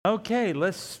Okay,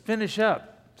 let's finish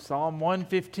up Psalm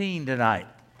 115 tonight.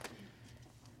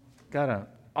 Got an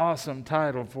awesome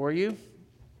title for you.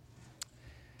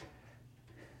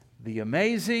 The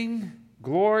amazing,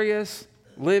 glorious,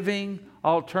 living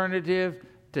alternative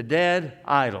to dead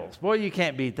idols. Boy, you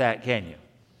can't beat that, can you?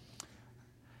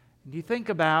 You think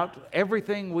about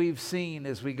everything we've seen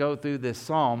as we go through this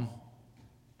psalm,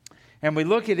 and we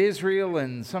look at Israel,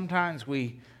 and sometimes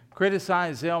we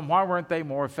criticize them. Why weren't they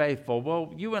more faithful?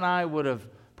 Well, you and I would have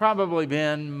probably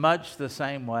been much the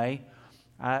same way.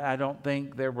 I don't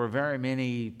think there were very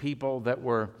many people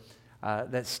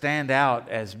that stand out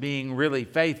as being really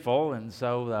faithful. And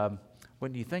so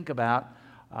when you think about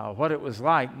what it was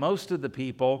like, most of the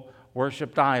people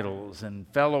worshiped idols and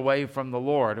fell away from the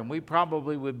Lord. And we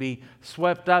probably would be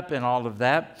swept up in all of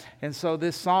that. And so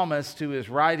this psalmist, who is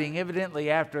writing evidently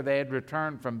after they had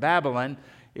returned from Babylon,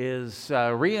 is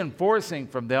reinforcing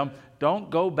from them, don't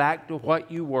go back to what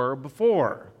you were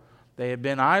before. They had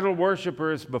been idol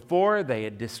worshipers before. They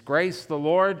had disgraced the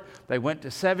Lord. They went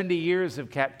to 70 years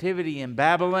of captivity in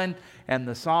Babylon, and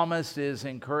the psalmist is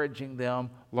encouraging them,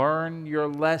 learn your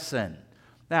lesson.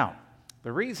 Now,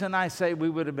 the reason I say we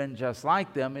would have been just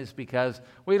like them is because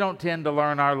we don't tend to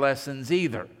learn our lessons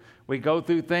either. We go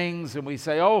through things and we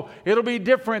say, oh, it'll be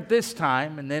different this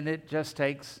time, and then it just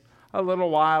takes a little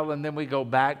while, and then we go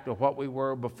back to what we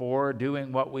were before,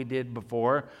 doing what we did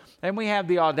before. And we have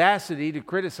the audacity to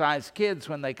criticize kids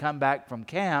when they come back from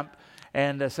camp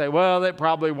and say, well, it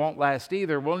probably won't last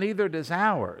either. Well, neither does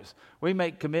ours. We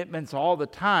make commitments all the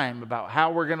time about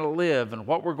how we're going to live and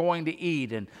what we're going to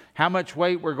eat and how much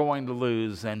weight we're going to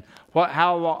lose and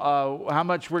how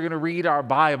much we're going to read our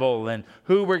Bible and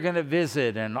who we're going to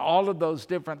visit and all of those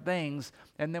different things.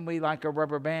 And then we, like a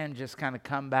rubber band, just kind of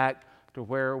come back to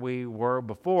where we were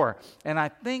before. And I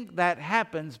think that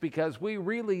happens because we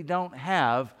really don't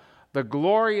have the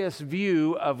glorious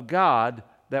view of God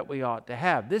that we ought to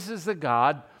have. This is the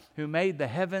God who made the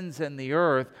heavens and the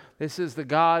earth. This is the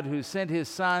God who sent His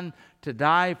Son to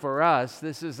die for us.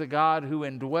 This is the God who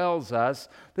indwells us.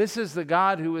 This is the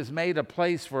God who has made a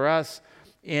place for us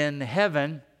in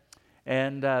heaven.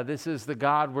 And this is the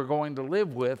God we're going to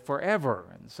live with forever.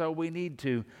 And so we need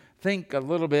to think a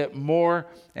little bit more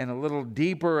and a little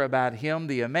deeper about Him,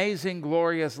 the amazing,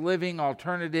 glorious, living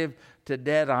alternative to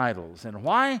dead idols. And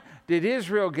why did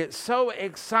Israel get so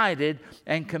excited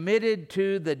and committed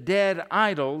to the dead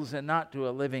idols and not to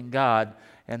a living God?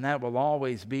 And that will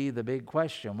always be the big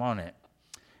question, won't it?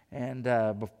 And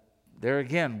there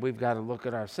again, we've got to look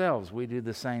at ourselves. We do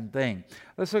the same thing.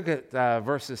 Let's look at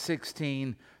verses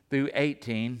 16 through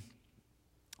 18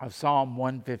 of Psalm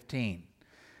 115.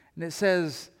 And it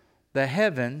says,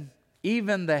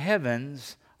 even the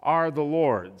heavens are the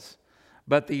Lord's,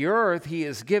 but the earth He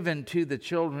has given to the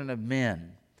children of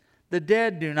men. The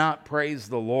dead do not praise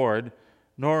the Lord,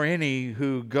 nor any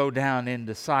who go down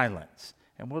into silence.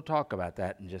 And we'll talk about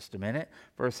that in just a minute.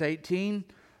 Verse 18,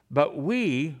 but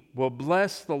we will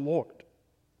bless the Lord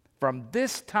from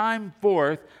this time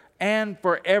forth and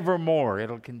forevermore.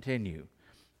 It'll continue.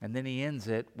 And then he ends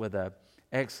it with an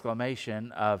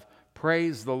exclamation of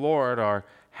praise the Lord, or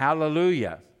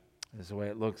hallelujah, is the way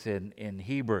it looks in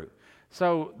Hebrew.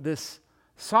 So this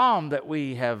psalm that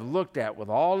we have looked at with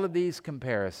all of these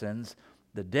comparisons,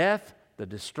 the death, the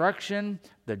destruction,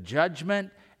 the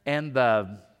judgment, and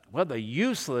the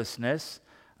uselessness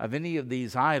of any of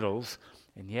these idols,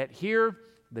 and yet here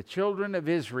the children of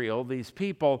Israel, these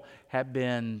people, have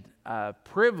been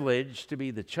privileged to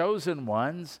be the chosen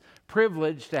ones,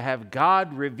 privileged to have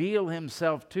God reveal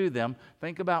Himself to them.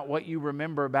 Think about what you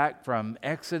remember back from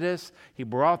Exodus. He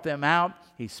brought them out.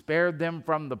 He spared them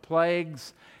from the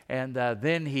plagues. And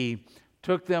then He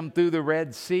took them through the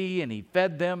Red Sea, and He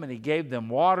fed them, and He gave them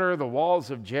water. The walls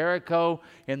of Jericho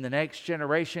in the next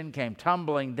generation came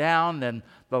tumbling down, and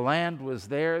the land was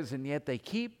theirs. And yet they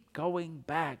keep going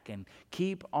back and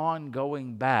keep on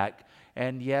going back.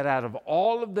 And yet out of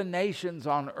all of the nations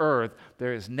on earth,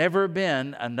 there has never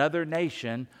been another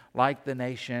nation like the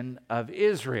nation of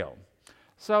Israel.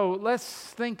 So let's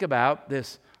think about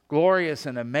this glorious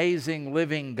and amazing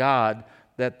living God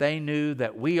that they knew,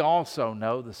 that we also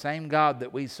know, the same God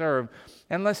that we serve.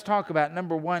 And let's talk about,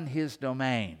 number one, His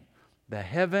domain.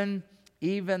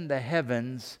 Even the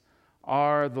heavens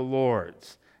are the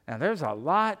Lord's. Now, there's a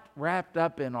lot wrapped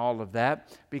up in all of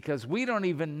that because we don't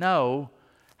even know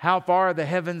how far the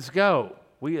heavens go.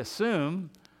 We assume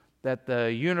that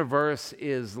the universe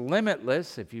is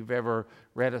limitless, if you've ever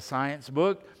read a science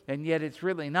book, and yet it's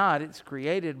really not. It's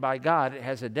created by God. It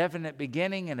has a definite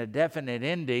beginning and a definite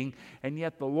ending, and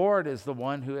yet the Lord is the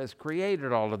one who has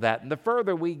created all of that. And the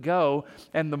further we go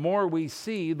and the more we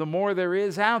see, the more there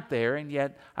is out there, and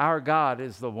yet our God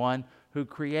is the one who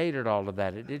created all of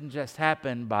that. It didn't just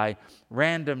happen by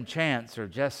random chance or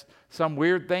just some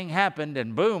weird thing happened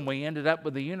and boom, we ended up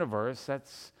with the universe.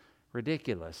 That's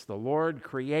ridiculous. The Lord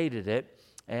created it,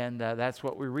 and that's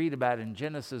what we read about in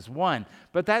Genesis 1.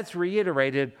 But that's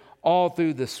reiterated all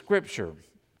through the Scripture.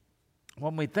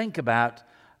 When we think about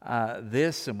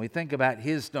this and we think about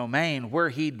His domain, where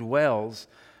He dwells,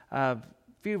 a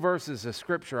few verses of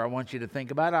Scripture I want you to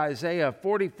think about. Isaiah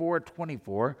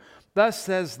 44:24. Thus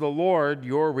says the Lord,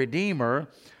 your Redeemer,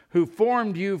 who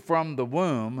formed you from the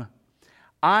womb.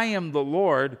 I am the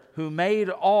Lord who made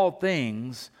all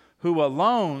things, who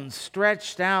alone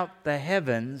stretched out the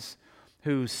heavens,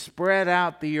 who spread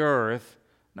out the earth.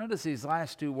 Notice these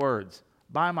last two words,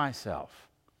 by myself.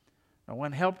 No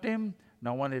one helped him,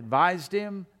 no one advised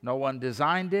him, no one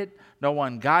designed it, no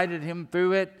one guided him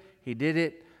through it. He did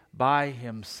it by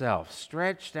himself,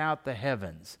 stretched out the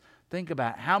heavens. Think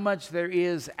about how much there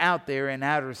is out there in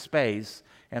outer space,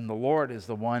 and the Lord is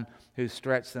the one who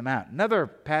stretched them out. Another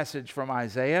passage from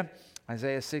Isaiah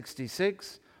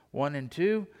 66, 1 and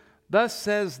 2. Thus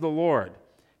says the Lord,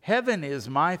 heaven is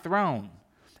my throne,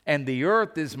 and the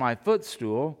earth is my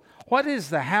footstool. What is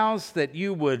the house that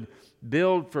you would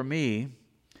build for me?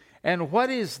 And what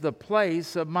is the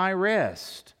place of my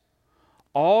rest?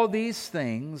 All these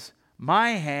things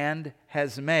my hand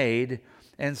has made,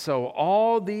 and so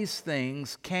all these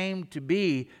things came to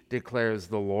be, declares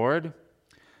the Lord.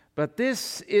 But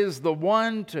this is the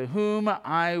one to whom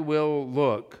I will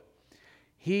look,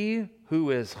 he who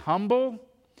is humble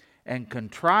and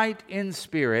contrite in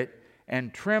spirit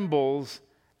and trembles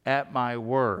at my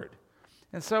word.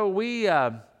 And so we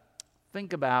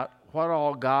think about what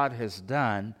all God has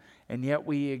done, and yet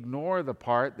we ignore the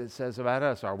part that says about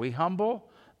us. Are we humble?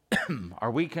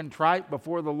 Are we contrite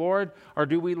before the Lord? Or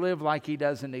do we live like He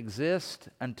doesn't exist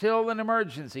until an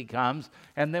emergency comes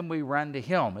and then we run to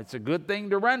Him? It's a good thing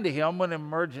to run to Him when an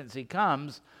emergency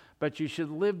comes, but you should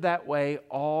live that way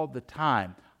all the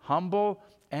time. Humble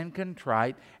and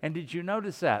contrite. And did you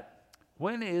notice that?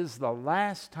 When is the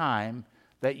last time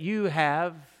that you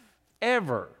have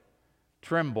ever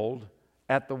trembled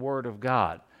at the Word of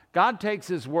God? God takes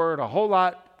His Word a whole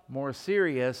lot more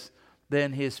serious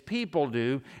than His people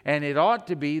do, and it ought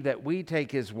to be that we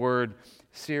take His Word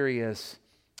serious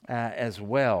as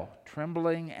well.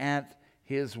 Trembling at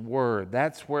His Word.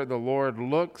 That's where the Lord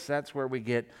looks. That's where we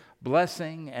get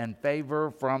blessing and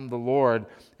favor from the Lord,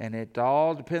 and it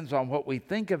all depends on what we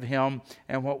think of Him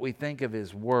and what we think of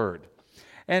His Word.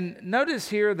 And notice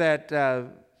here that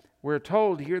we're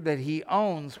told here that He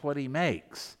owns what He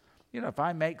makes. You know, if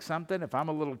I make something, if I'm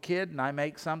a little kid and I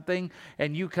make something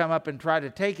and you come up and try to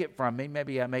take it from me,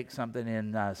 maybe I make something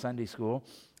in Sunday school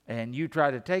and you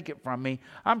try to take it from me,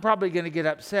 I'm probably going to get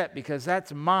upset because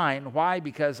that's mine. Why?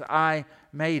 Because I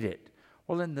made it.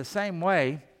 Well, in the same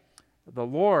way, the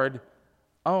Lord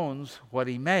owns what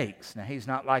He makes. Now, He's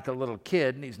not like a little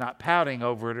kid and He's not pouting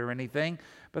over it or anything,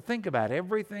 but think about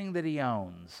everything that He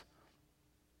owns.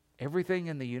 Everything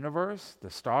in the universe, the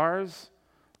stars,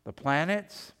 the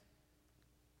planets,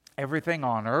 everything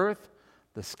on earth,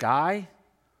 the sky,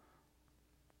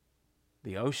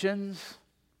 the oceans,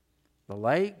 the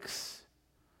lakes,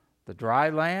 the dry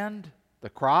land, the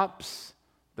crops,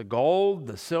 the gold,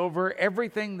 the silver,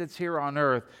 everything that's here on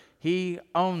earth, He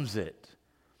owns it.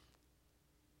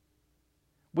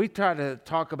 We try to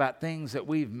talk about things that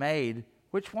we've made.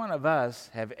 Which one of us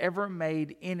have ever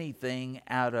made anything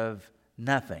out of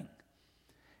nothing?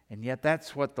 And yet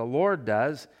that's what the Lord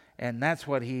does. And that's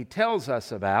what He tells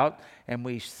us about, and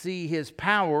we see His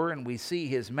power and we see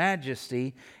His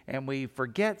majesty, and we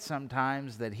forget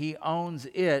sometimes that He owns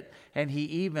it and He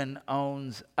even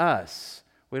owns us.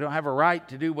 We don't have a right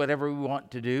to do whatever we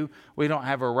want to do. We don't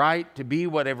have a right to be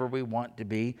whatever we want to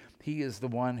be. He is the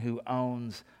one who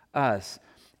owns us.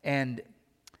 And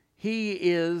He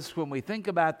is, when we think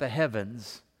about the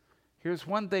heavens, here's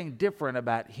one thing different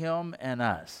about Him and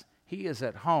us. He is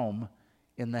at home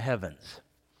in the heavens.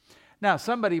 Now,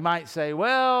 somebody might say,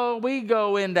 well, we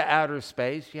go into outer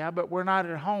space. Yeah, but we're not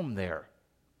at home there.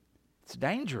 It's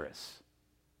dangerous.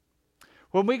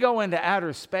 When we go into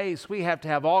outer space, we have to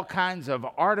have all kinds of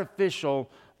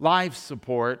artificial life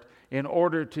support in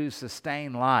order to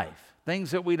sustain life.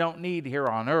 Things that we don't need here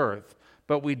on earth,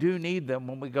 but we do need them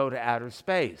when we go to outer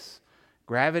space.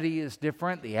 Gravity is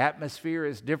different. The atmosphere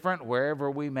is different wherever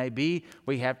we may be.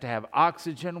 We have to have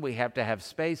oxygen. We have to have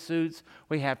spacesuits.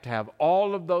 We have to have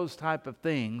all of those type of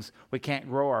things. We can't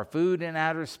grow our food in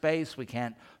outer space. We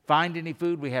can't find any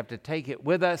food. We have to take it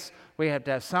with us. We have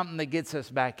to have something that gets us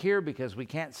back here because we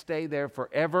can't stay there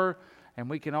forever. And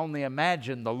we can only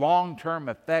imagine the long-term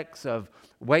effects of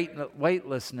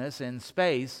weightlessness in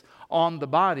space on the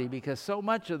body, because so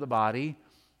much of the body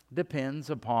depends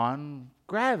upon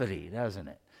gravity, doesn't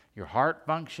it? Your heart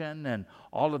function and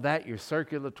all of that, your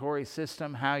circulatory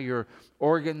system, how your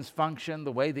organs function,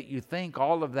 the way that you think,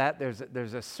 all of that.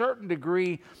 There's a certain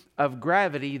degree of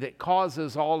gravity that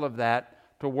causes all of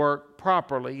that to work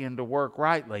properly and to work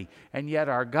rightly. And yet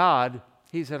our God,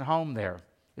 He's at home there.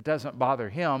 It doesn't bother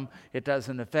Him. It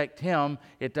doesn't affect Him.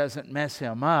 It doesn't mess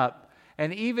Him up.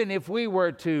 And even if we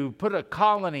were to put a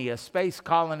colony, a space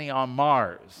colony on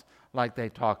Mars, like they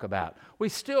talk about, we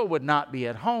still would not be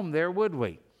at home there, would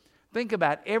we? Think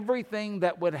about everything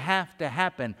that would have to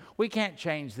happen. We can't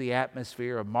change the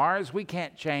atmosphere of Mars. We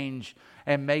can't change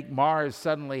and make Mars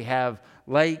suddenly have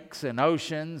lakes and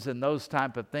oceans and those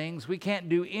type of things. We can't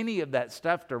do any of that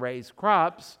stuff to raise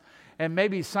crops. And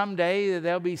maybe someday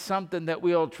there'll be something that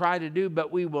we'll try to do,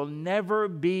 but we will never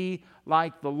be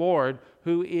like the Lord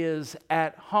who is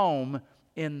at home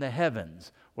in the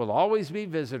heavens. We'll always be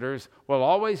visitors. We'll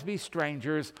always be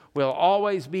strangers. We'll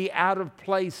always be out of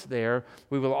place there.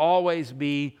 We will always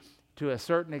be, to a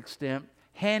certain extent,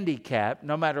 handicapped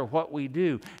no matter what we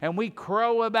do. And we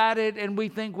crow about it and we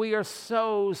think we are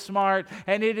so smart,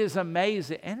 and it is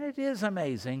amazing. And it is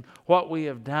amazing what we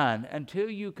have done until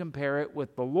you compare it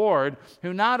with the Lord,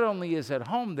 who not only is at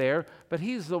home there, but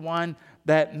He's the one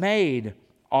that made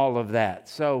all of that.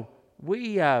 So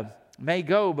we may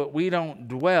go, but we don't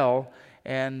dwell.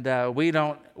 And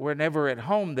we're never at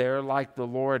home there like the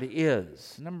Lord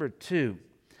is. Number 2,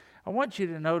 I want you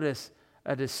to notice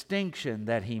a distinction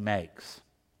that He makes.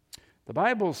 The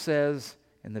Bible says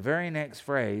in the very next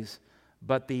phrase,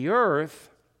 but the earth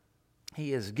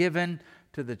He has given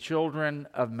to the children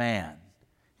of man.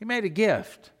 He made a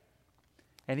gift,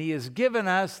 and He has given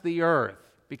us the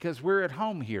earth because we're at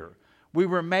home here. We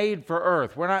were made for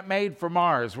earth. We're not made for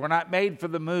Mars. We're not made for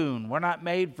the moon. We're not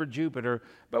made for Jupiter,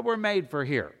 but we're made for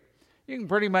here. You can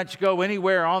pretty much go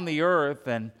anywhere on the earth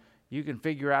and you can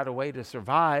figure out a way to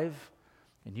survive,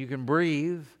 and you can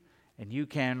breathe, and you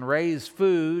can raise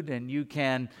food, and you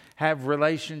can have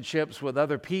relationships with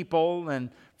other people and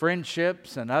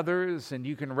friendships and others, and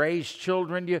you can raise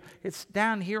children. It's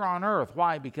down here on earth.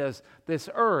 Why? Because this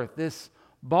earth, this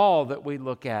ball that we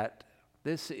look at,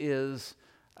 this is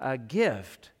a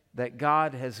gift that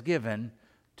God has given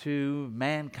to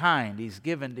mankind. He's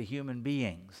given to human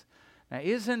beings. Now,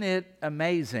 isn't it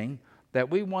amazing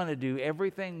that we want to do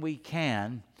everything we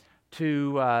can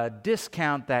to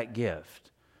discount that gift?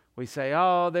 We say,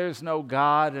 oh, there's no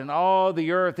God, and oh,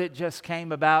 the earth, it just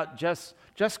came about just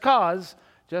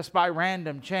by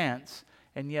random chance.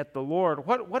 And yet the Lord,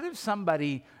 what if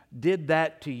somebody did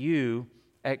that to you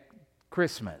at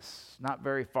Christmas? Not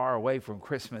very far away from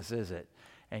Christmas, is it?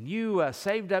 And you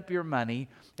saved up your money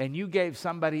and you gave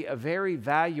somebody a very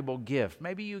valuable gift.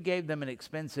 Maybe you gave them an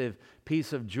expensive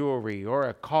piece of jewelry or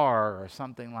a car or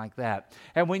something like that.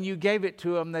 And when you gave it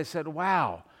to them, they said,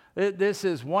 wow, this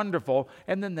is wonderful.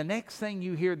 And then the next thing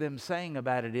you hear them saying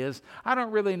about it is, I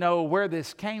don't really know where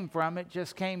this came from. It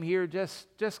just came here just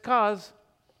 'cause.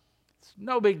 It's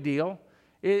no big deal.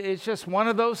 It's just one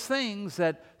of those things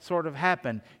that sort of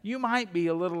happened. You might be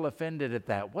a little offended at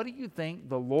that. What do you think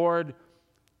the Lord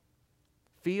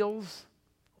feels?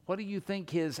 What do you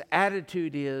think His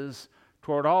attitude is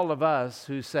toward all of us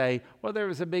who say, well, there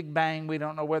was a big bang. We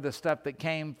don't know where the stuff that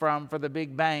came from for the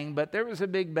big bang, but there was a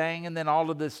big bang, and then all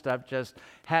of this stuff just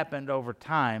happened over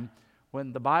time,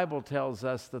 when the Bible tells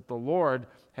us that the Lord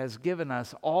has given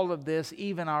us all of this,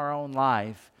 even our own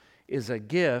life, is a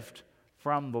gift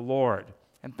from the Lord.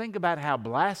 And think about how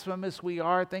blasphemous we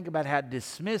are. Think about how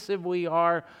dismissive we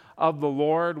are of the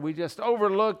Lord. We just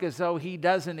overlook as though He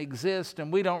doesn't exist,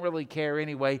 and we don't really care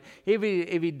anyway. If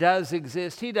he does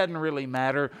exist, He doesn't really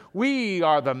matter. We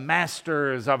are the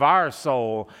masters of our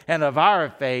soul and of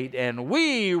our fate, and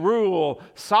we rule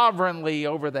sovereignly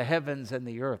over the heavens and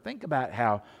the earth. Think about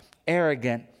how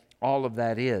arrogant all of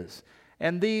that is.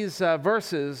 And these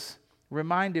verses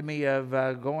reminded me of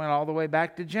going all the way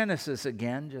back to Genesis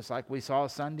again, just like we saw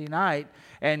Sunday night.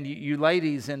 And you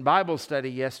ladies in Bible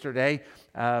study yesterday,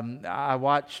 I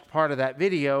watched part of that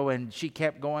video, and she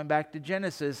kept going back to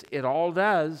Genesis. It all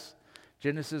does.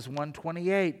 Genesis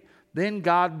 1:28. Then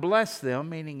God blessed them,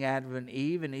 meaning Adam and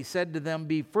Eve, and He said to them,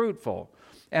 be fruitful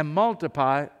and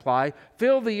multiply,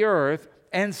 fill the earth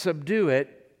and subdue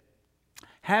it.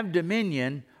 Have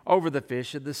dominion over the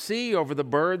fish of the sea, over the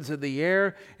birds of the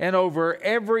air, and over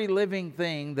every living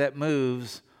thing that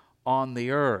moves on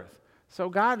the earth. So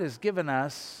God has given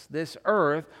us this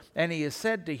earth, and He has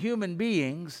said to human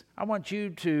beings, I want you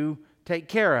to take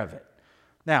care of it.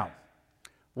 Now,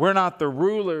 we're not the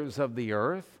rulers of the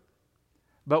earth,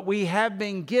 but we have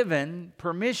been given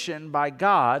permission by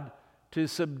God to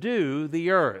subdue the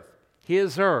earth,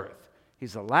 His earth.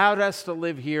 He's allowed us to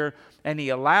live here, and He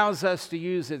allows us to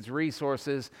use its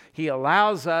resources. He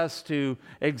allows us to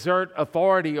exert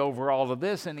authority over all of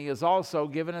this, and He has also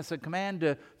given us a command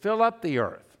to fill up the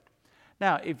earth.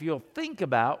 Now, if you'll think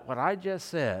about what I just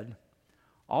said,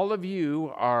 all of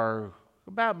you are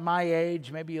about my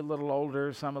age, maybe a little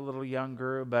older, some a little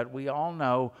younger, but we all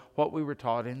know what we were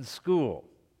taught in school.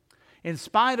 In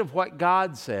spite of what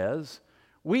God says,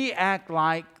 we act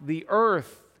like the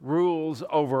earth rules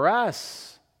over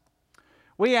us.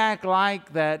 We act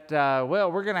like that,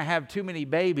 we're going to have too many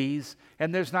babies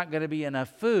and there's not going to be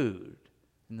enough food.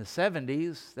 In the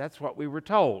 70s, that's what we were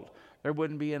told. There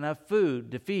wouldn't be enough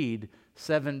food to feed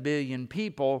 7 billion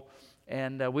people,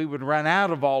 and we would run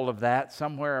out of all of that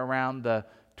somewhere around the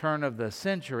turn of the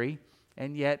century,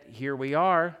 and yet here we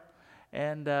are,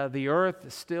 and the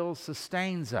earth still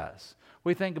sustains us.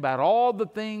 We think about all the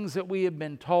things that we have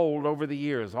been told over the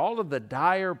years, all of the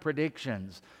dire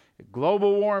predictions,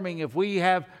 global warming, if we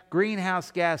have greenhouse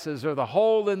gases, or the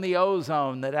hole in the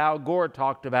ozone that Al Gore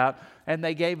talked about, and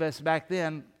they gave us back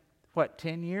then,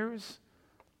 10 years?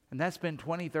 And that's been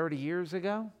 20, 30 years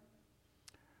ago?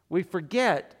 We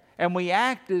forget, and we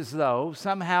act as though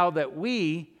somehow that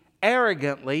we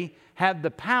arrogantly have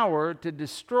the power to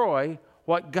destroy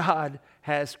what God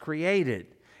has created.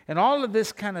 And all of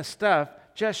this kind of stuff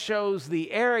just shows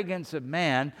the arrogance of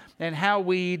man and how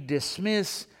we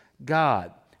dismiss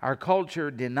God. Our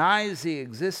culture denies the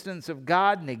existence of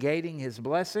God, negating His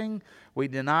blessing. We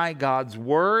deny God's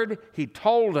word. He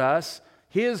told us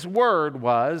His word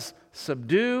was,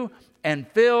 subdue and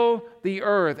fill the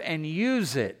earth and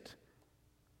use it.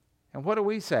 And what do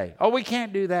we say? Oh, we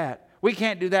can't do that. We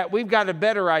can't do that. We've got a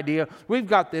better idea. We've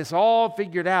got this all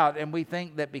figured out. And we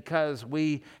think that because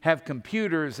we have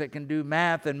computers that can do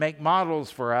math and make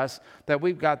models for us, that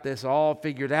we've got this all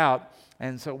figured out.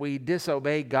 And so we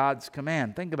disobey God's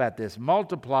command. Think about this.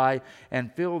 Multiply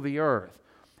and fill the earth.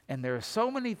 And there are so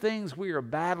many things we are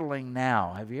battling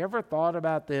now. Have you ever thought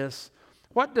about this?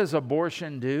 What does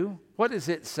abortion do? What does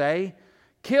it say?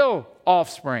 Kill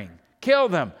offspring. Kill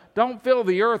them. Don't fill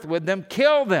the earth with them.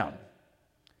 Kill them.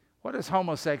 What does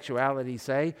homosexuality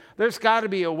say? There's got to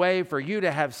be a way for you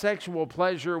to have sexual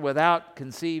pleasure without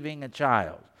conceiving a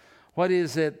child. What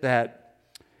is it that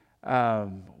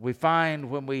we find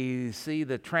when we see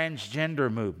the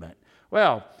transgender movement?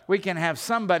 Well, we can have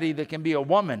somebody that can be a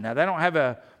woman. Now, they don't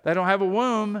have a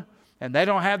womb, and they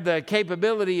don't have the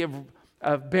capability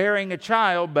of bearing a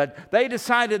child, but they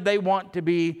decided they want to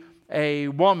be a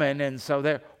woman, and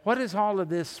so what is all of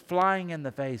this flying in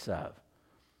the face of?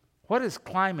 What is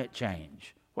climate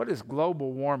change? What is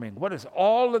global warming? What does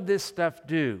all of this stuff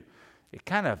do? It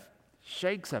kind of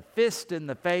shakes a fist in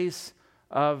the face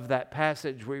of that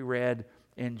passage we read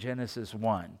in Genesis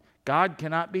 1. God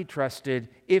cannot be trusted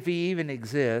if He even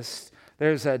exists.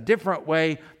 There's a different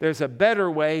way. There's a better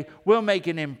way. We'll make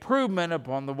an improvement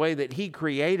upon the way that He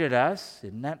created us.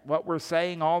 Isn't that what we're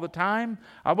saying all the time?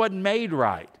 I wasn't made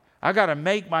right. I got to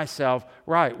make myself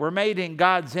right. We're made in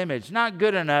God's image. Not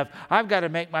good enough. I've got to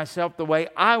make myself the way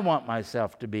I want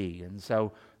myself to be. And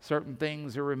so certain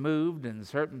things are removed and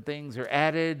certain things are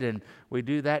added, and we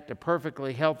do that to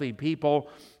perfectly healthy people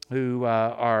who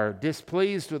are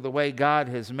displeased with the way God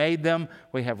has made them.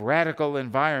 We have radical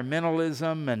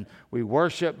environmentalism, and we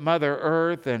worship Mother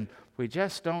Earth, and we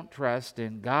just don't trust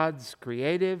in God's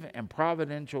creative and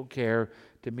providential care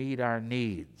to meet our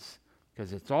needs.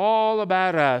 Because it's all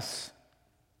about us,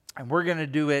 and we're going to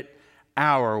do it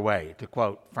our way, to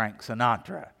quote Frank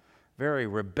Sinatra. Very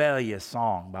rebellious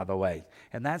song, by the way.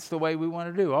 And that's the way we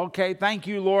want to do. Okay, thank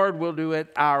you, Lord. We'll do it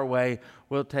our way.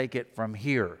 We'll take it from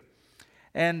here.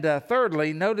 And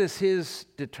thirdly, notice His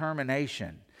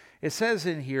determination. It says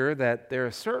in here that there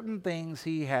are certain things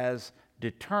He has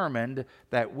determined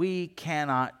that we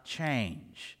cannot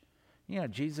change. You know,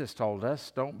 Jesus told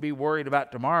us, don't be worried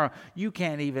about tomorrow. You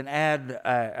can't even add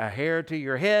a hair to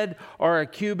your head or a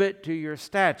cubit to your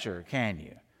stature, can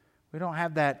you? We don't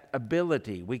have that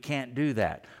ability. We can't do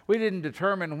that. We didn't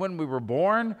determine when we were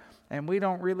born And we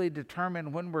don't really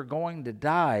determine when we're going to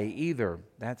die either.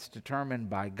 That's determined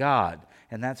by God.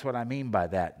 And that's what I mean by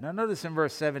that. Now notice in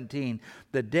verse 17,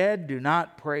 the dead do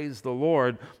not praise the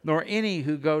Lord, nor any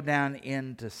who go down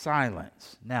into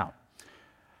silence. Now,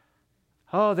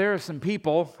 there are some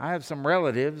people, I have some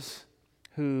relatives,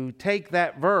 who take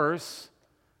that verse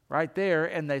right there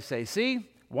and they say, see,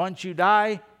 once you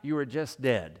die, you are just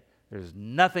dead. There's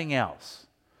nothing else.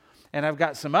 And I've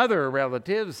got some other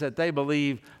relatives that they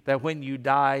believe that when you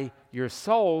die, your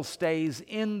soul stays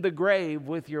in the grave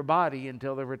with your body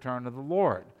until the return of the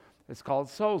Lord. It's called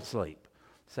soul sleep.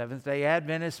 Seventh-day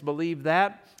Adventists believe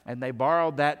that, and they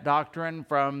borrowed that doctrine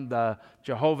from the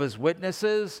Jehovah's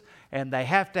Witnesses, and they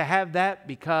have to have that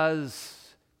because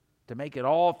to make it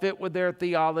all fit with their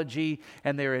theology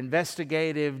and their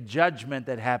investigative judgment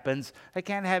that happens, they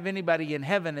can't have anybody in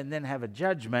heaven and then have a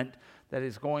judgment that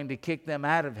is going to kick them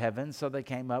out of heaven, so they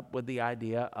came up with the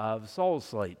idea of soul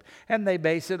sleep. And they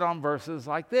base it on verses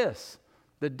like this: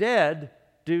 the dead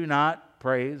do not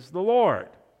praise the Lord,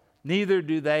 neither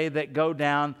do they that go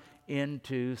down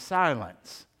into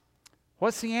silence.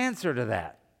 What's the answer to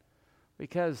that?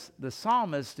 Because the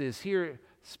psalmist is here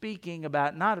speaking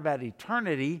about not about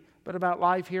eternity, but about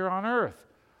life here on earth.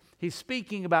 He's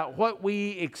speaking about what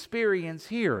we experience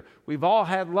here. We've all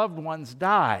had loved ones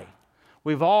die.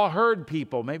 We've all heard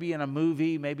people, maybe in a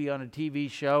movie, maybe on a TV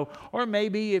show, or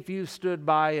maybe if you stood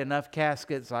by enough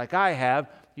caskets like I have,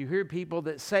 you hear people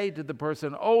that say to the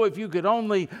person, oh, if you could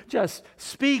only just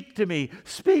speak to me,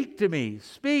 speak to me,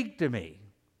 speak to me.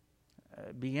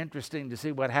 It'd be interesting to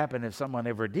see what happened if someone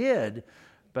ever did,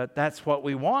 but that's what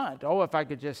we want. Oh, if I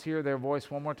could just hear their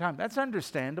voice one more time. That's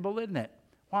understandable, isn't it?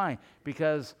 Why?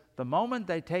 Because the moment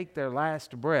they take their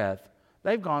last breath,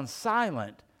 they've gone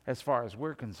silent as far as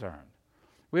we're concerned.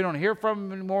 We don't hear from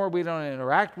them anymore. We don't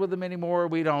interact with them anymore.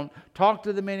 We don't talk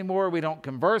to them anymore. We don't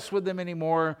converse with them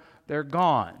anymore. They're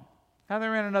gone. Now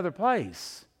they're in another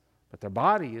place, but their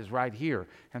body is right here,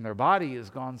 and their body is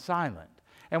gone silent.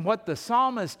 And what the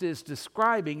psalmist is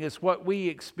describing is what we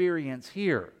experience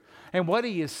here. And what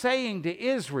he is saying to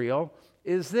Israel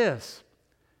is this: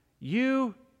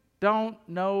 you don't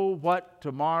know what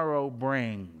tomorrow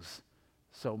brings,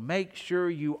 so make sure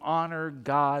you honor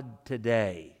God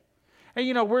today. And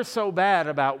you know, we're so bad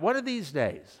about one of these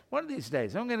days, I'm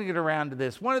going to get around to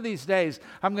this. One of these days,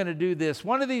 I'm going to do this.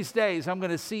 One of these days, I'm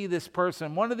going to see this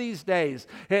person. One of these days.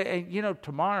 And you know,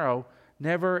 tomorrow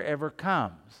never, ever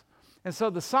comes. And so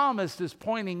the psalmist is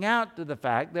pointing out to the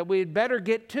fact that we'd better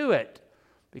get to it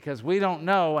because we don't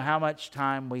know how much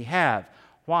time we have.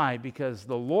 Why? Because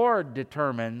the Lord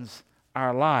determines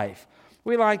our life.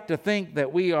 We like to think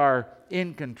that we are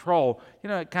in control. You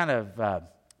know, it kind of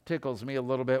tickles me a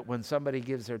little bit when somebody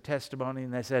gives their testimony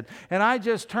and they said, and I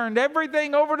just turned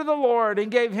everything over to the Lord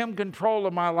and gave him control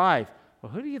of my life.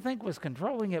 Well, who do you think was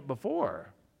controlling it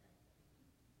before?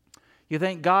 You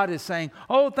think God is saying,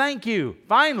 oh, thank you,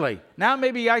 finally, now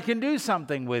maybe I can do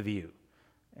something with you.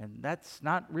 And that's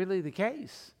not really the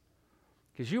case,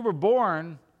 because you were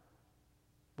born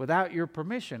without your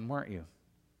permission, weren't you?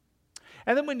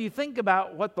 And then when you think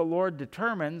about what the Lord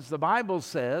determines, the Bible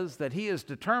says that he has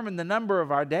determined the number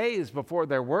of our days before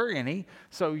there were any.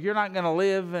 So you're not going to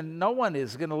live, and no one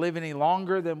is going to live any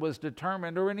longer than was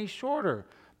determined or any shorter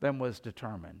than was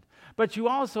determined. But you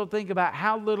also think about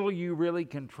how little you really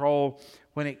control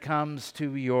when it comes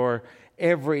to your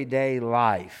everyday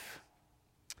life.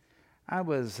 I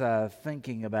was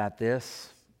thinking about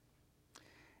this,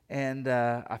 and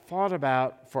I thought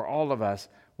about, for all of us,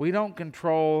 we don't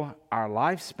control our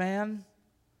lifespan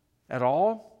at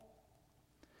all.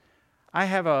 I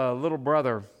have a little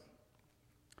brother,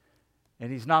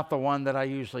 and he's not the one that I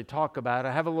usually talk about.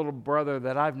 I have a little brother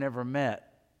that I've never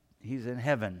met. He's in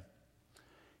heaven.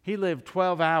 He lived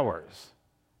 12 hours.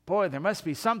 Boy, there must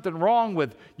be something wrong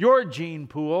with your gene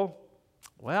pool.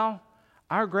 Well,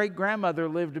 our great-grandmother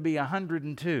lived to be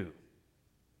 102.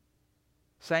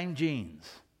 Same genes.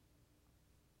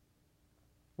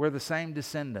 We're the same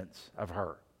descendants of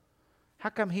her. How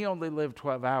come he only lived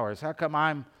 12 hours? How come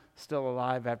I'm still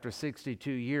alive after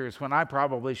 62 years when I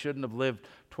probably shouldn't have lived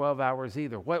 12 hours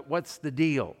either? What's the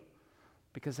deal?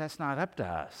 Because that's not up to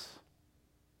us.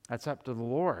 That's up to the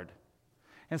Lord.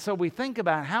 And so we think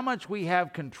about how much we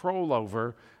have control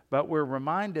over, but we're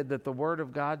reminded that the Word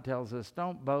of God tells us,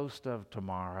 don't boast of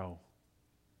tomorrow.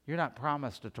 You're not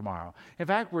promised a tomorrow. In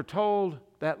fact, we're told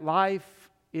that life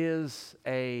is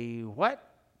a what?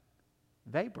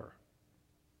 Vapor.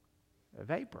 A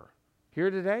vapor.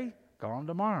 Here today, gone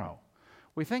tomorrow.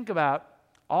 We think about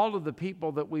all of the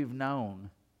people that we've known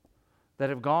that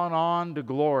have gone on to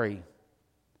glory.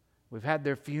 We've had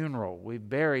their funeral. We've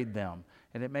buried them.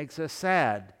 And it makes us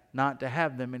sad not to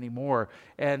have them anymore.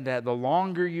 And the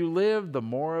longer you live, the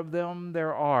more of them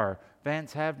there are.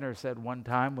 Vance Havner said one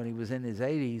time when he was in his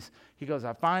 80s, he goes,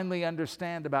 I finally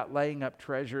understand about laying up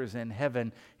treasures in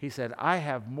heaven. He said, I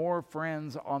have more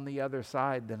friends on the other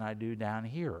side than I do down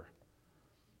here.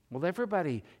 Well,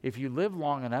 everybody, if you live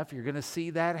long enough, you're going to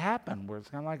see that happen, where it's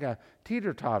kind of like a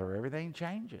teeter-totter. Everything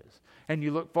changes. And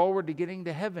you look forward to getting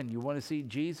to heaven. You want to see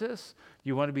Jesus.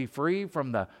 You want to be free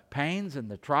from the pains and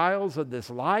the trials of this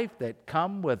life that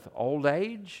come with old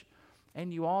age.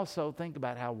 And you also think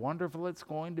about how wonderful it's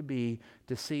going to be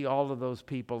to see all of those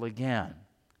people again.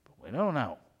 But we don't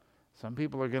know. Some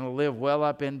people are going to live well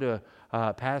up into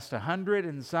past 100,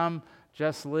 and some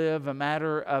just live a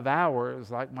matter of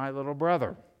hours, like my little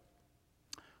brother.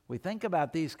 We think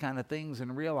about these kind of things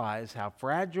and realize how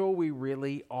fragile we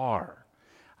really are.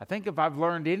 I think if I've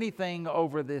learned anything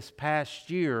over this past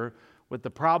year with the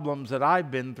problems that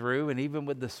I've been through, and even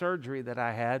with the surgery that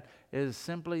I had, is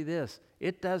simply this: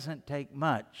 it doesn't take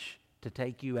much to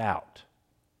take you out.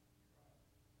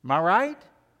 Am I right?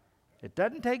 It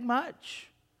doesn't take much.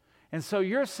 And so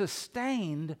you're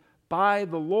sustained by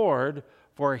the Lord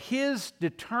for His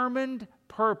determined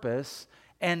purpose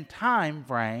and time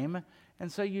frame.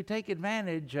 And so you take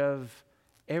advantage of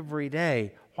every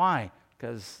day. Why?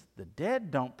 Because the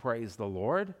dead don't praise the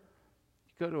Lord.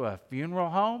 You go to a funeral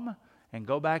home and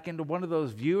go back into one of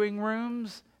those viewing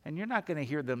rooms, and you're not going to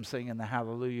hear them singing the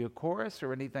Hallelujah chorus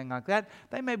or anything like that.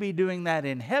 They may be doing that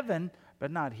in heaven,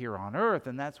 but not here on earth,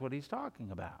 and that's what he's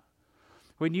talking about.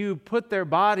 When you put their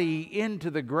body into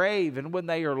the grave and when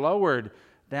they are lowered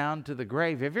down to the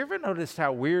grave, have you ever noticed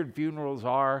how weird funerals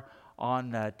are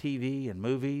on TV and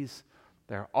movies?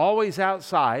 They're always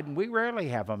outside, and we rarely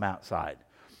have them outside.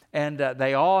 And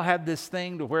they all have this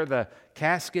thing to where the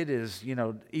casket is,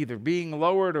 either being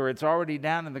lowered or it's already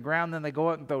down in the ground. Then they go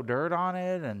out and throw dirt on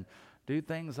it and do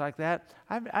things like that.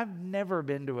 I've never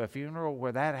been to a funeral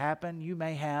where that happened. You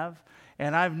may have.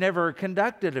 And I've never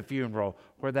conducted a funeral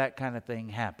where that kind of thing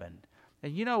happened.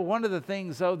 And one of the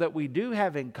things, though, that we do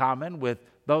have in common with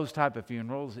those type of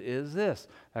funerals is this: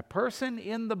 a person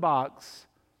in the box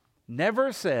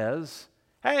never says,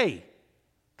 hey,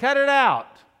 cut it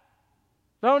out.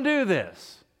 Don't do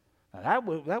this. Now,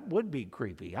 that would be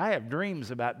creepy. I have dreams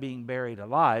about being buried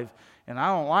alive, and I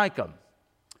don't like them.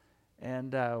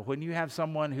 And when you have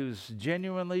someone who's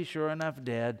genuinely, sure enough,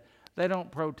 dead, they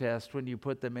don't protest when you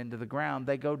put them into the ground.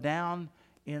 They go down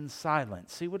in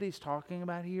silence. See what he's talking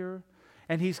about here?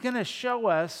 And he's going to show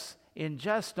us in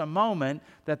just a moment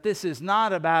that this is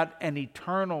not about an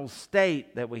eternal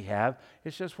state that we have.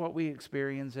 It's just what we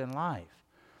experience in life.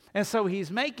 And so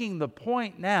he's making the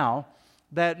point now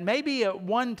that maybe at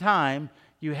one time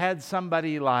you had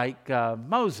somebody like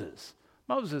Moses.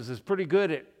 Moses is pretty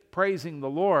good at praising the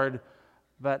Lord,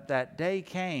 but that day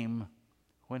came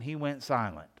when he went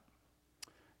silent.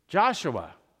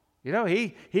 Joshua,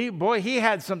 he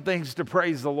had some things to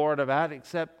praise the Lord about,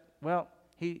 except,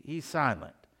 he's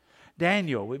silent.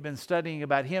 Daniel, we've been studying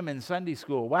about him in Sunday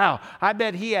school. Wow, I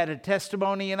bet he had a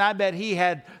testimony, and I bet he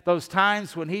had those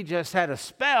times when he just had a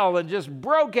spell and just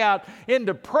broke out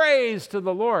into praise to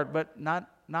the Lord. But not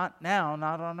now,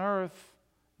 not on earth,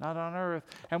 not on earth.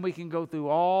 And we can go through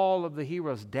all of the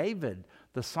heroes. David,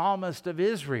 the psalmist of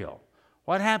Israel.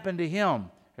 What happened to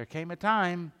him? There came a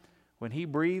time when he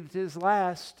breathed his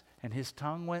last and his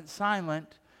tongue went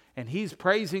silent. And he's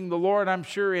praising the Lord, I'm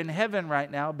sure, in heaven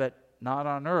right now, but not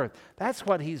on earth. That's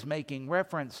what he's making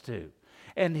reference to.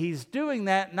 And he's doing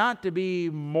that not to be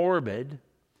morbid.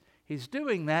 He's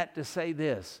doing that to say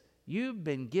this: you've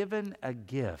been given a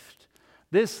gift.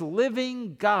 This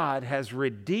living God has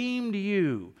redeemed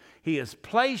you. He has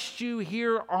placed you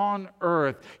here on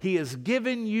earth. He has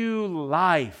given you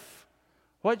life.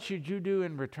 What should you do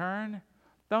in return?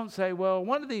 Don't say, well,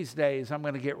 one of these days I'm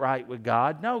going to get right with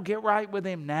God. No, get right with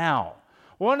Him now.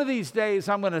 One of these days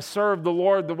I'm going to serve the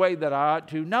Lord the way that I ought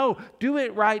to. No, do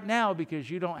it right now, because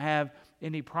you don't have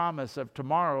any promise of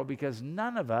tomorrow, because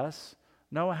none of us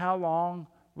know how long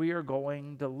we are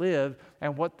going to live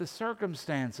and what the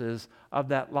circumstances of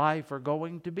that life are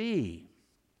going to be.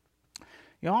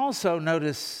 You also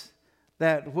notice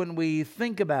that when we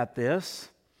think about this,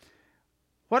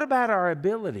 what about our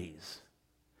abilities?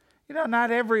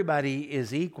 Not everybody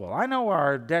is equal. I know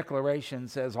our declaration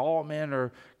says all men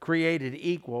are created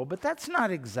equal, but that's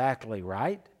not exactly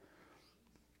right.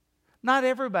 Not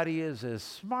everybody is as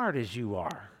smart as you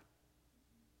are.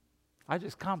 I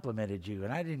just complimented you,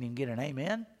 and I didn't even get an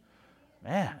amen.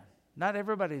 Man, not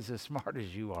everybody's as smart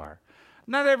as you are.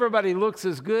 Not everybody looks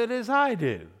as good as I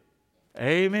do.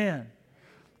 Amen.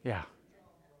 Yeah.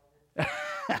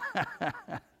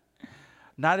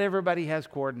 Not everybody has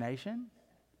coordination.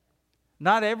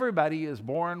 Not everybody is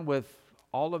born with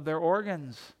all of their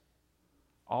organs,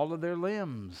 all of their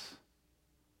limbs.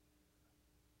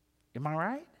 Am I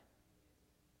right?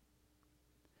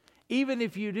 Even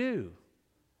if you do,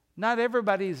 not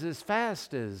everybody's as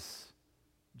fast as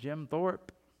Jim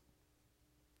Thorpe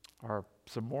or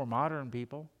some more modern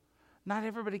people. Not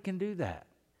everybody can do that.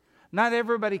 Not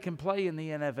everybody can play in the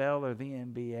NFL or the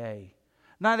NBA.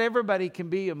 Not everybody can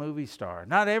be a movie star.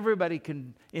 Not everybody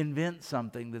can invent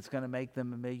something that's going to make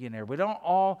them a millionaire. We don't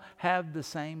all have the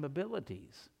same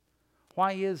abilities.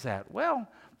 Why is that? Well,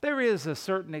 there is a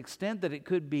certain extent that it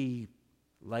could be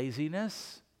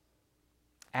laziness,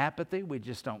 apathy. We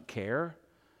just don't care.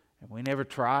 And we never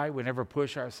try. We never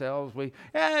push ourselves.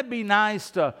 It'd be nice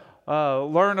to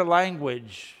learn a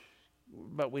language,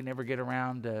 but we never get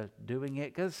around to doing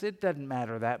it because it doesn't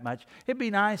matter that much. It'd be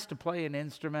nice to play an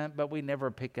instrument, but we never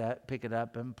pick it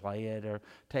up and play it or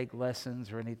take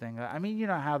lessons or anything. I mean, you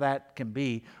know how that can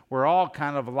be. We're all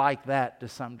kind of like that to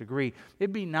some degree.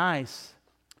 It'd be nice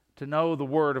to know the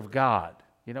Word of God.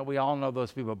 You know, we all know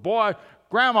those people. Boy,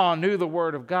 Grandma knew the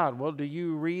Word of God. Well, do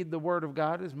you read the Word of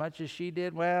God as much as she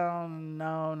did? Well,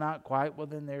 no, not quite. Well,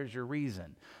 then there's your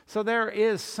reason. So there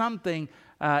is something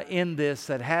in this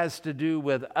that has to do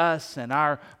with us and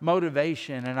our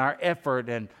motivation and our effort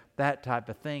and that type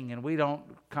of thing. And we don't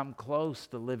come close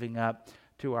to living up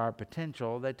to our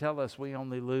potential. They tell us we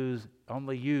only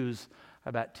use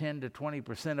about 10 to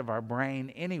 20% of our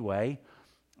brain anyway.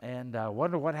 And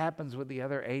wonder what happens with the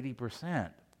other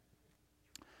 80%.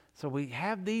 So we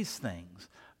have these things,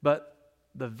 but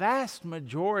the vast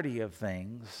majority of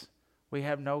things we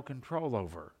have no control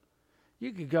over.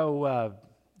 You could go,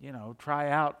 try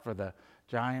out for the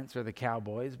Giants or the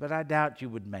Cowboys, but I doubt you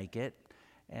would make it.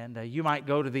 And you might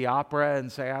go to the opera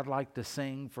and say, I'd like to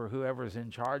sing for whoever's in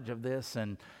charge of this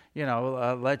and,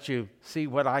 let you see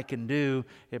what I can do.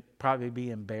 It'd probably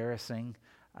be embarrassing.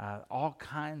 All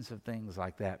kinds of things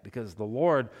like that, because the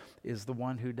Lord is the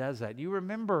one who does that. You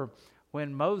remember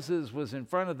when Moses was in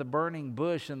front of the burning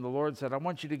bush and the Lord said, I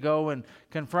want you to go and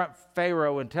confront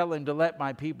Pharaoh and tell him to let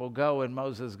my people go. And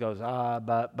Moses goes,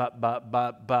 but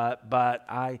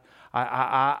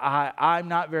I'm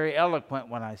not very eloquent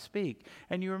when I speak.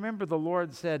 And you remember the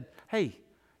Lord said, hey,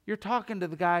 you're talking to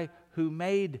the guy who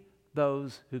made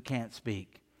those who can't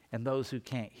speak and those who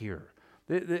can't hear.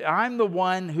 I'm the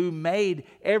one who made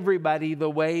everybody the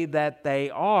way that they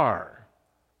are.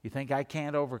 You think I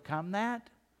can't overcome that?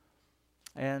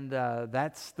 And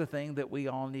that's the thing that we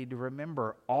all need to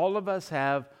remember. All of us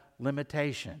have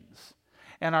limitations.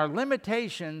 And our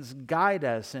limitations guide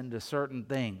us into certain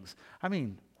things. I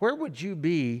mean, where would you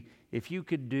be if you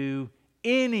could do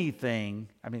anything?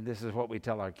 I mean, this is what we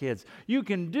tell our kids. You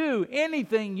can do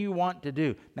anything you want to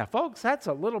do. Now, folks, that's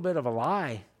a little bit of a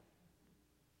lie,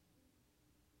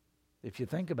 if you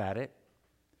think about it.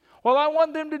 Well, I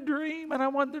want them to dream and I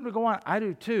want them to go on. I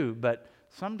do too, but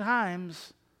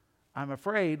sometimes I'm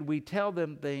afraid we tell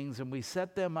them things and we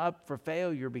set them up for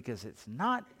failure because it's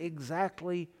not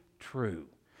exactly true.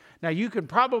 Now, you can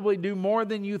probably do more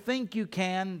than you think you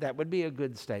can. That would be a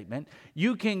good statement.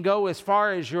 You can go as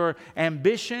far as your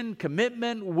ambition,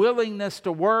 commitment, willingness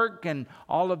to work, and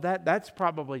all of that. That's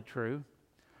probably true.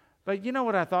 But you know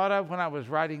what I thought of when I was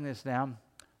writing this down?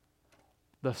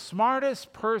 The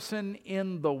smartest person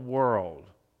in the world.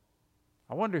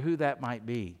 I wonder who that might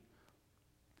be.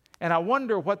 And I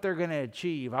wonder what they're going to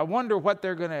achieve. I wonder what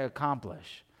they're going to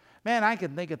accomplish. Man, I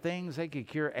can think of things. They could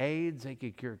cure AIDS. They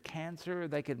could cure cancer.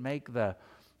 They could make the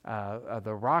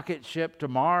rocket ship to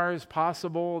Mars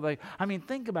possible.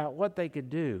 Think about what they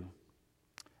could do.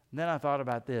 And then I thought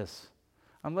about this.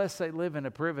 Unless they live in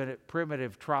a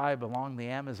primitive tribe along the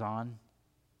Amazon,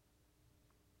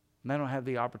 and they don't have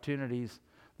the opportunities,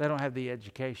 they don't have the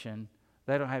education,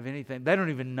 they don't have anything, they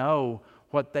don't even know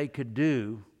what they could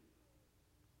do,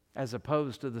 as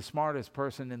opposed to the smartest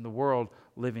person in the world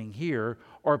living here,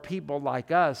 or people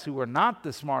like us who are not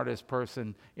the smartest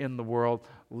person in the world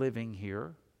living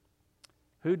here.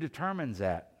 Who determines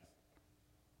that?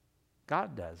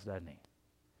 God does, doesn't He?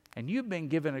 And you've been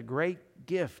given a great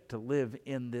gift to live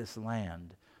in this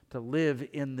land, to live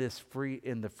in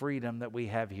the freedom that we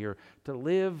have here, to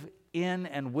live in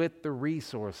and with the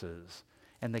resources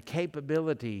and the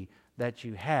capability that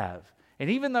you have. And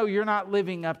even though you're not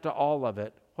living up to all of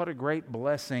it, what a great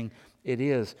blessing it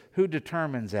is. Who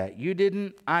determines that? You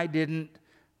didn't, I didn't.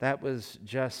 That was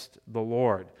just the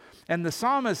Lord. And the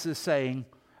psalmist is saying,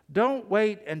 don't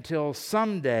wait until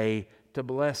someday to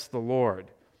bless the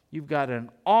Lord. You've got an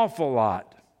awful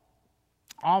lot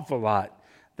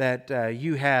that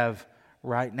you have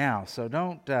right now. So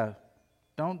don't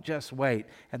Don't just wait.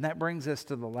 And that brings us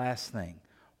to the last thing.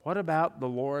 What about the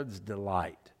Lord's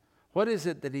delight? What is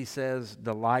it that he says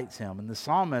delights him? And the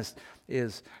psalmist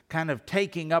is kind of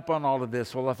taking up on all of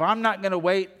this. Well, if I'm not going to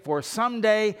wait for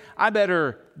someday, I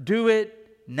better do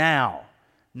it now.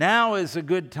 Now is a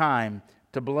good time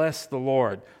to bless the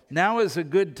Lord. Now is a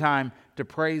good time to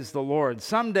praise the Lord.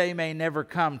 Someday may never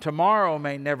come. Tomorrow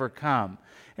may never come.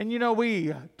 And you know,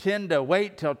 we tend to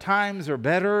wait till times are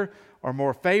better or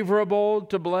more favorable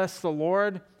to bless the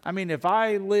Lord. I mean, if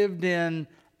I lived in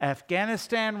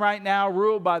Afghanistan right now,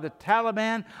 ruled by the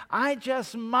Taliban, I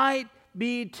just might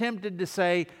be tempted to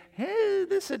say, hey,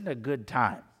 this isn't a good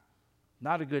time.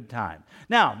 Not a good time.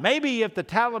 Now, maybe if the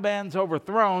Taliban's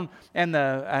overthrown and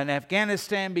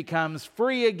Afghanistan becomes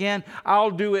free again,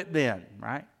 I'll do it then,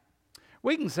 right?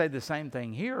 We can say the same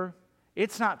thing here.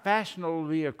 It's not fashionable to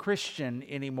be a Christian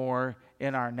anymore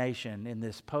in our nation, in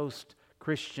this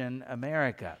post-Christian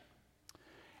America.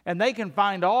 And they can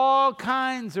find all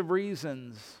kinds of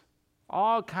reasons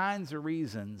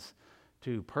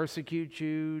to persecute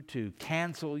you, to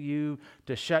cancel you,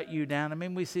 to shut you down. I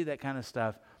mean, we see that kind of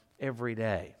stuff every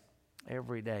day.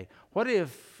 What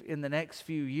if in the next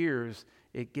few years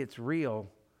it gets real?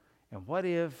 And what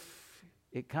if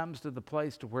it comes to the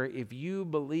place to where if you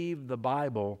believe the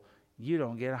Bible, you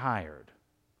don't get hired?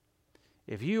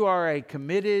 If you are a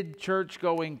committed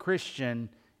church-going Christian,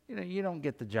 you don't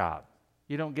get the job.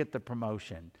 You don't get the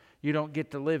promotion. You don't get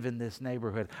to live in this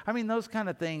neighborhood. I mean, those kind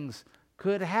of things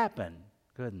could happen,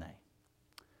 couldn't they?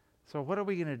 So what are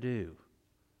we going to do?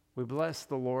 We bless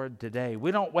the Lord today.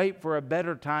 We don't wait for a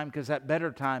better time because that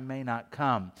better time may not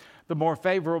come. The more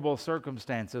favorable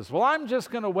circumstances. Well, I'm just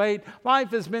going to wait.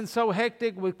 Life has been so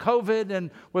hectic with COVID and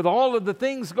with all of the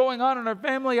things going on in our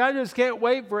family. I just can't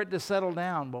wait for it to settle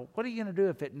down. Well, what are you going to do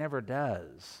if it never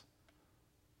does?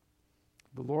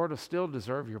 The Lord will still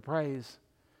deserve your praise,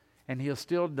 and He'll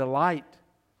still delight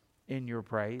in your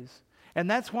praise. And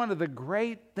that's one of the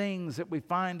great things that we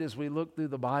find as we look through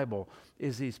the Bible,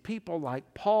 is these people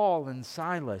like Paul and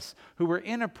Silas who were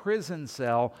in a prison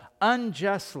cell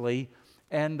unjustly,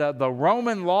 and the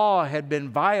Roman law had been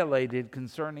violated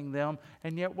concerning them.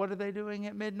 And yet what are they doing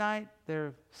at midnight?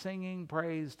 They're singing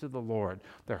praise to the Lord.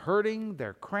 They're hurting,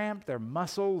 they're cramped, their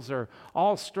muscles are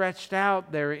all stretched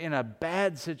out. They're in a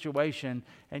bad situation,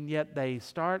 and yet they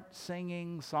start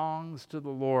singing songs to the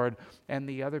Lord, and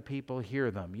the other people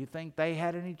hear them. You think they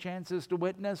had any chances to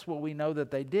witness? Well, we know that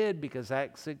they did, because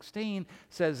Acts 16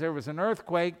 says there was an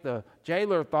earthquake. The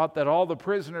jailer thought that all the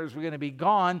prisoners were going to be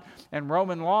gone, and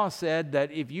Roman law said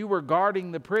that if you were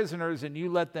guarding the prisoners and you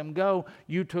let them go,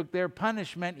 you took their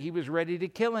punishment. He was ready to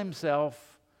kill himself.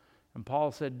 And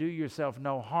Paul said, do yourself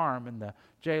no harm. And the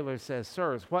jailer says,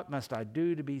 sirs, what must I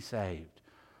do to be saved?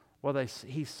 Well,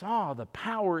 he saw the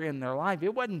power in their life.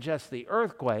 It wasn't just the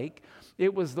earthquake.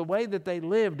 It was the way that they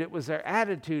lived. It was their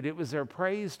attitude. It was their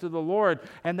praise to the Lord.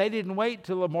 And they didn't wait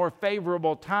till a more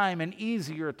favorable time, an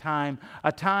easier time,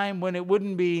 a time when it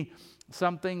wouldn't be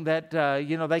something that,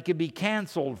 they could be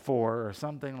canceled for or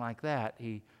something like that.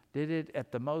 He did it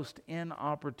at the most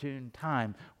inopportune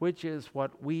time, which is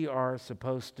what we are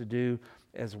supposed to do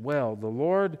as well. The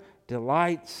Lord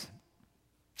delights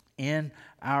in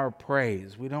our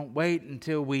praise. We don't wait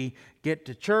until we get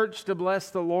to church to bless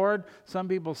the Lord. Some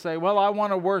people say, well, I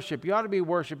want to worship. You ought to be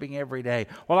worshiping every day.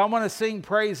 Well, I want to sing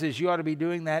praises. You ought to be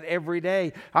doing that every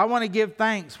day. I want to give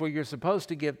thanks. Well, you're supposed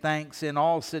to give thanks in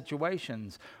all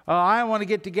situations. I want to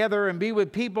get together and be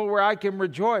with people where I can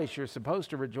rejoice. You're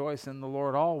supposed to rejoice in the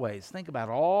Lord always. Think about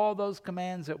all those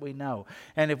commands that we know.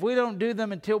 And if we don't do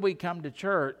them until we come to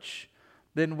church,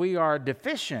 then we are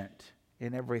deficient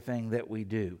in everything that we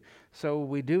do. So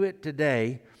we do it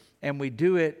today, and we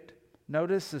do it,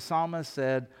 notice the psalmist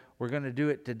said, we're going to do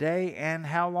it today, and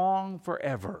how long?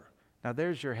 Forever. Now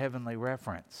there's your heavenly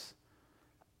reference.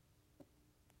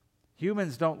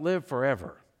 Humans don't live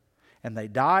forever, and they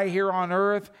die here on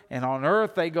earth, and on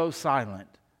earth they go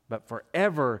silent. But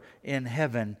forever in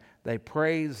heaven they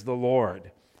praise the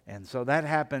Lord. And so that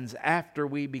happens after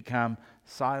we become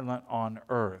silent on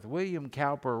earth. William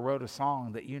Cowper wrote a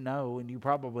song that you know, and you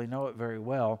probably know it very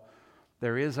well.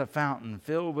 There is a fountain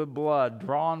filled with blood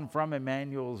drawn from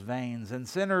Emmanuel's veins, and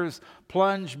sinners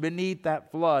plunged beneath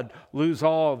that flood lose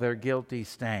all their guilty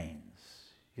stains.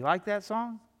 You like that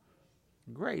song?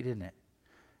 Great, isn't it?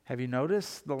 Have you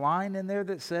noticed the line in there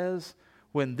that says,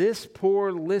 when this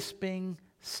poor lisping,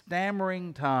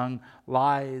 stammering tongue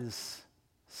lies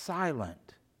silent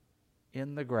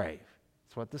in the grave.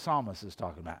 That's what the psalmist is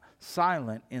talking about.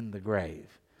 Silent in the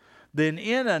grave. Then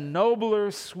in a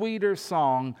nobler, sweeter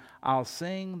song, I'll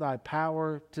sing thy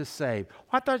power to save. Well,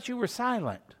 I thought you were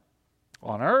silent.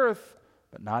 On earth,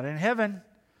 but not in heaven.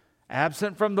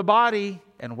 Absent from the body,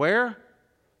 and where?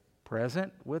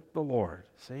 Present with the Lord.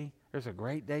 See, there's a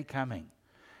great day coming.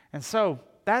 And so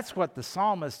that's what the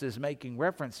psalmist is making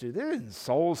reference to. This isn't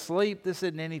soul sleep. This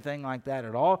isn't anything like that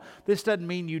at all. This doesn't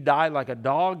mean you die like a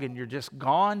dog and you're just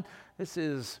gone. This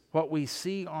is what we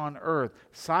see on earth.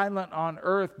 Silent on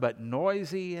earth, but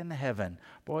noisy in heaven.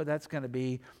 Boy, that's going to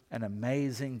be an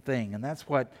amazing thing. And that's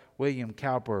what William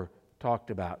Cowper talked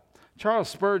about. Charles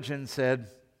Spurgeon said,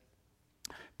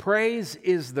 praise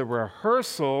is the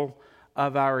rehearsal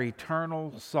of our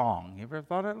eternal song. You ever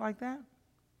thought of it like that?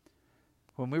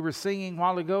 When we were singing a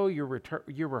while ago, you're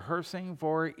rehearsing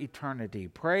for eternity.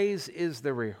 Praise is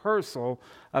the rehearsal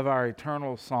of our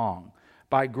eternal song.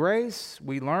 By grace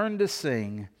we learn to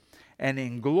sing, and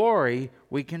in glory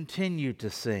we continue to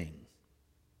sing.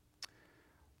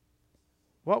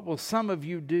 What will some of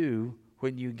you do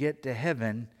when you get to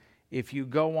heaven if you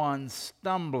go on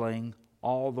stumbling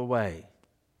all the way?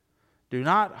 Do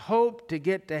not hope to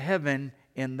get to heaven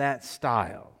in that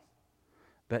style,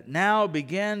 but now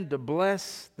begin to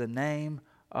bless the name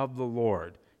of the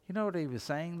Lord. You know what he was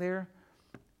saying there?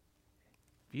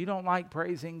 If you don't like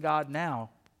praising God now,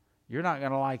 you're not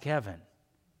going to like heaven.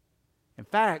 In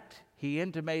fact, he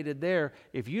intimated there,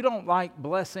 if you don't like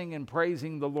blessing and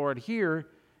praising the Lord here,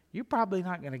 you're probably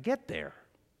not going to get there.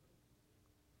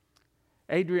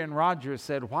 Adrian Rogers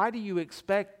said, why do you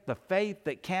expect the faith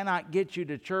that cannot get you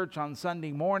to church on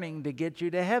Sunday morning to get you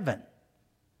to heaven?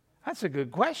 That's a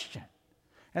good question.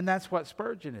 And that's what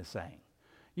Spurgeon is saying.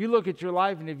 You look at your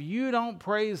life, and if you don't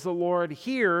praise the Lord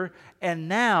here and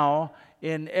now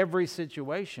in every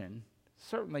situation,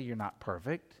 certainly you're not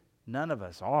perfect. None of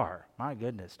us are. My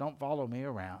goodness, don't follow me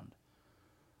around.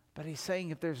 But he's saying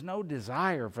if there's no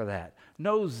desire for that,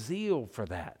 no zeal for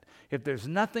that, if there's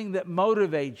nothing that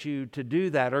motivates you to do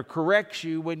that or corrects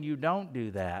you when you don't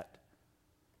do that,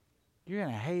 you're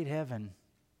going to hate heaven.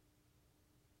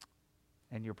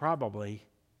 And you're probably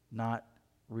not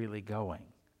really going.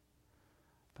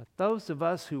 But those of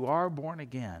us who are born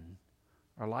again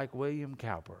are like William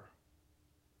Cowper.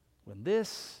 When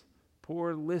this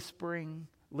poor lisping,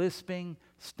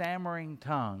 stammering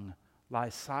tongue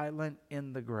lies silent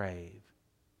in the grave,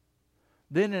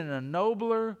 then in a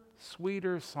nobler,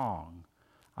 sweeter song,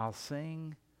 I'll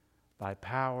sing thy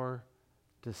power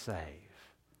to save.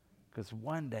 Because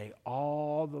one day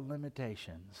all the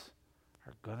limitations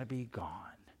are going to be gone.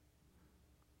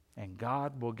 And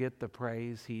God will get the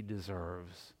praise he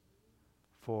deserves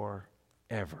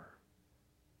forever.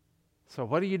 So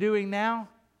what are you doing now?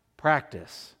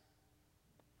 Practice.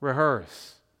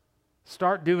 Rehearse.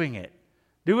 Start doing it.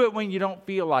 Do it when you don't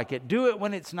feel like it. Do it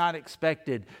when it's not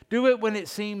expected. Do it when it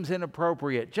seems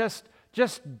inappropriate. Just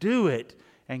do it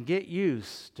and get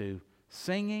used to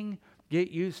singing,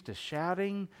 get used to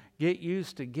shouting, get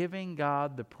used to giving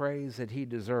God the praise that he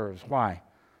deserves. Why?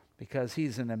 Because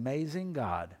he's an amazing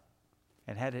God.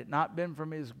 And had it not been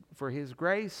for his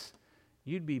grace,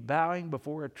 you'd be bowing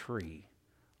before a tree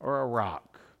or a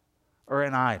rock or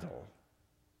an idol.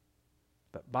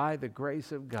 But by the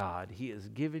grace of God, he has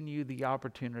given you the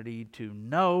opportunity to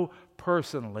know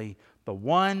personally the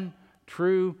one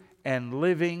true and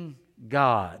living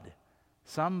God.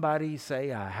 Somebody say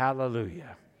a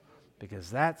hallelujah, because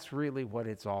that's really what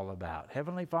it's all about.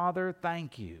 Heavenly Father,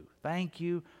 thank you, thank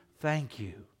you, thank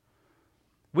you.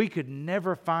 We could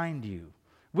never find you.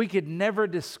 We could never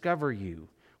discover you.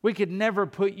 We could never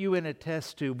put you in a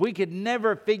test tube. We could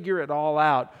never figure it all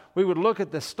out. We would look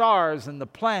at the stars and the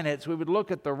planets. We would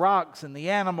look at the rocks and the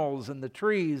animals and the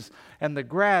trees and the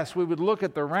grass. We would look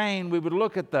at the rain. We would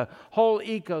look at the whole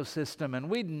ecosystem, and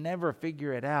we'd never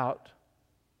figure it out.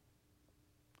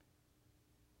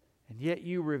 And yet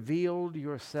you revealed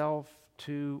yourself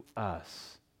to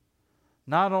us.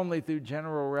 Not only through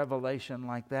general revelation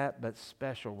like that, but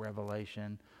special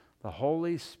revelation. The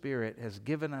Holy Spirit has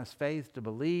given us faith to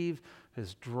believe,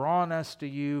 has drawn us to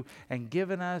you, and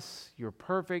given us your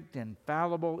perfect,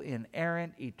 infallible,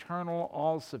 inerrant, eternal,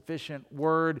 all-sufficient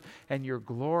word and your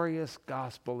glorious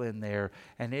gospel in there.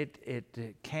 And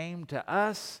it came to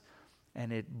us,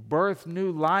 and it birthed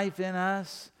new life in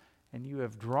us, and you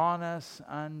have drawn us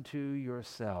unto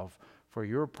yourself for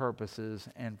your purposes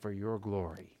and for your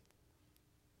glory.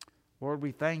 Lord,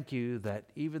 we thank you that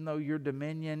even though your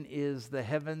dominion is the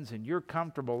heavens and you're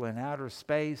comfortable in outer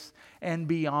space and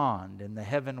beyond in the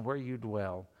heaven where you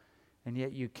dwell, and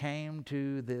yet you came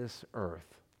to this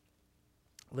earth,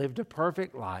 lived a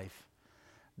perfect life,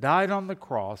 died on the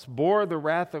cross, bore the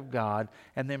wrath of God,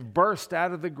 and then burst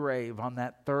out of the grave on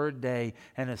that third day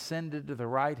and ascended to the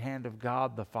right hand of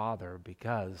God the Father,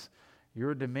 because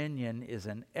Your dominion is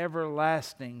an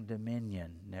everlasting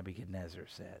dominion, Nebuchadnezzar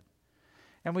said.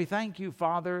 And we thank you,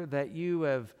 Father, that you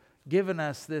have given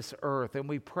us this earth, and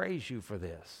we praise you for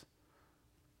this.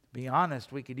 To be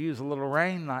honest, we could use a little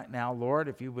rain right now, Lord,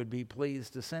 if you would be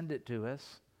pleased to send it to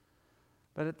us.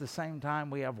 But at the same time,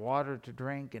 we have water to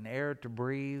drink and air to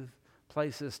breathe,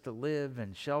 places to live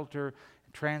and shelter,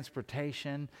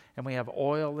 transportation, and we have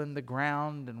oil in the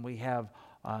ground, and we have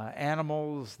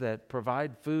animals that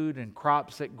provide food and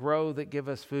crops that grow that give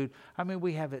us food. I mean,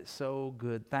 we have it so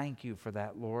good. Thank you for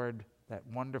that, Lord, that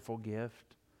wonderful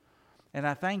gift. And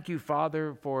I thank you,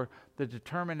 Father, for the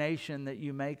determination that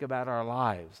you make about our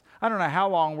lives. I don't know how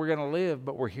long we're going to live,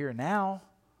 but we're here now.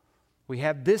 We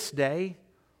have this day.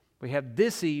 We have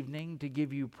this evening to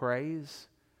give you praise.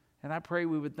 And I pray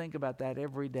we would think about that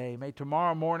every day. May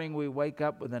tomorrow morning we wake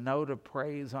up with a note of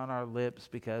praise on our lips,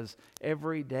 because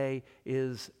every day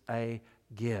is a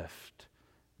gift.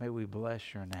 May we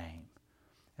bless your name.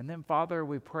 And then, Father,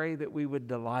 we pray that we would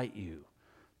delight you,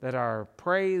 that our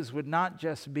praise would not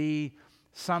just be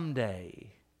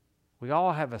someday. We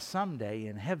all have a someday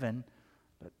in heaven,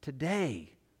 but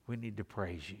today we need to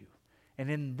praise you. And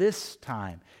in this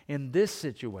time, in this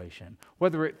situation,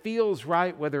 whether it feels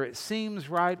right, whether it seems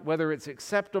right, whether it's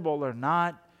acceptable or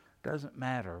not, doesn't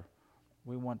matter.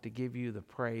 We want to give you the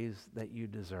praise that you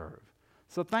deserve.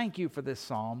 So thank you for this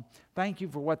psalm. Thank you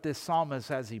for what this psalmist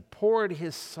has. He poured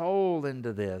his soul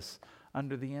into this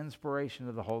under the inspiration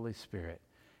of the Holy Spirit.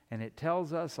 And it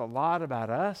tells us a lot about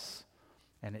us,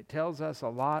 and it tells us a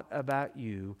lot about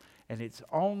you. And it's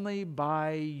only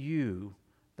by you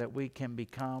that we can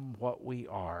become what we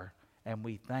are, and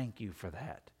we thank you for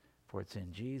that. For it's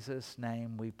in Jesus'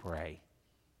 name we pray.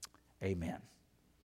 Amen.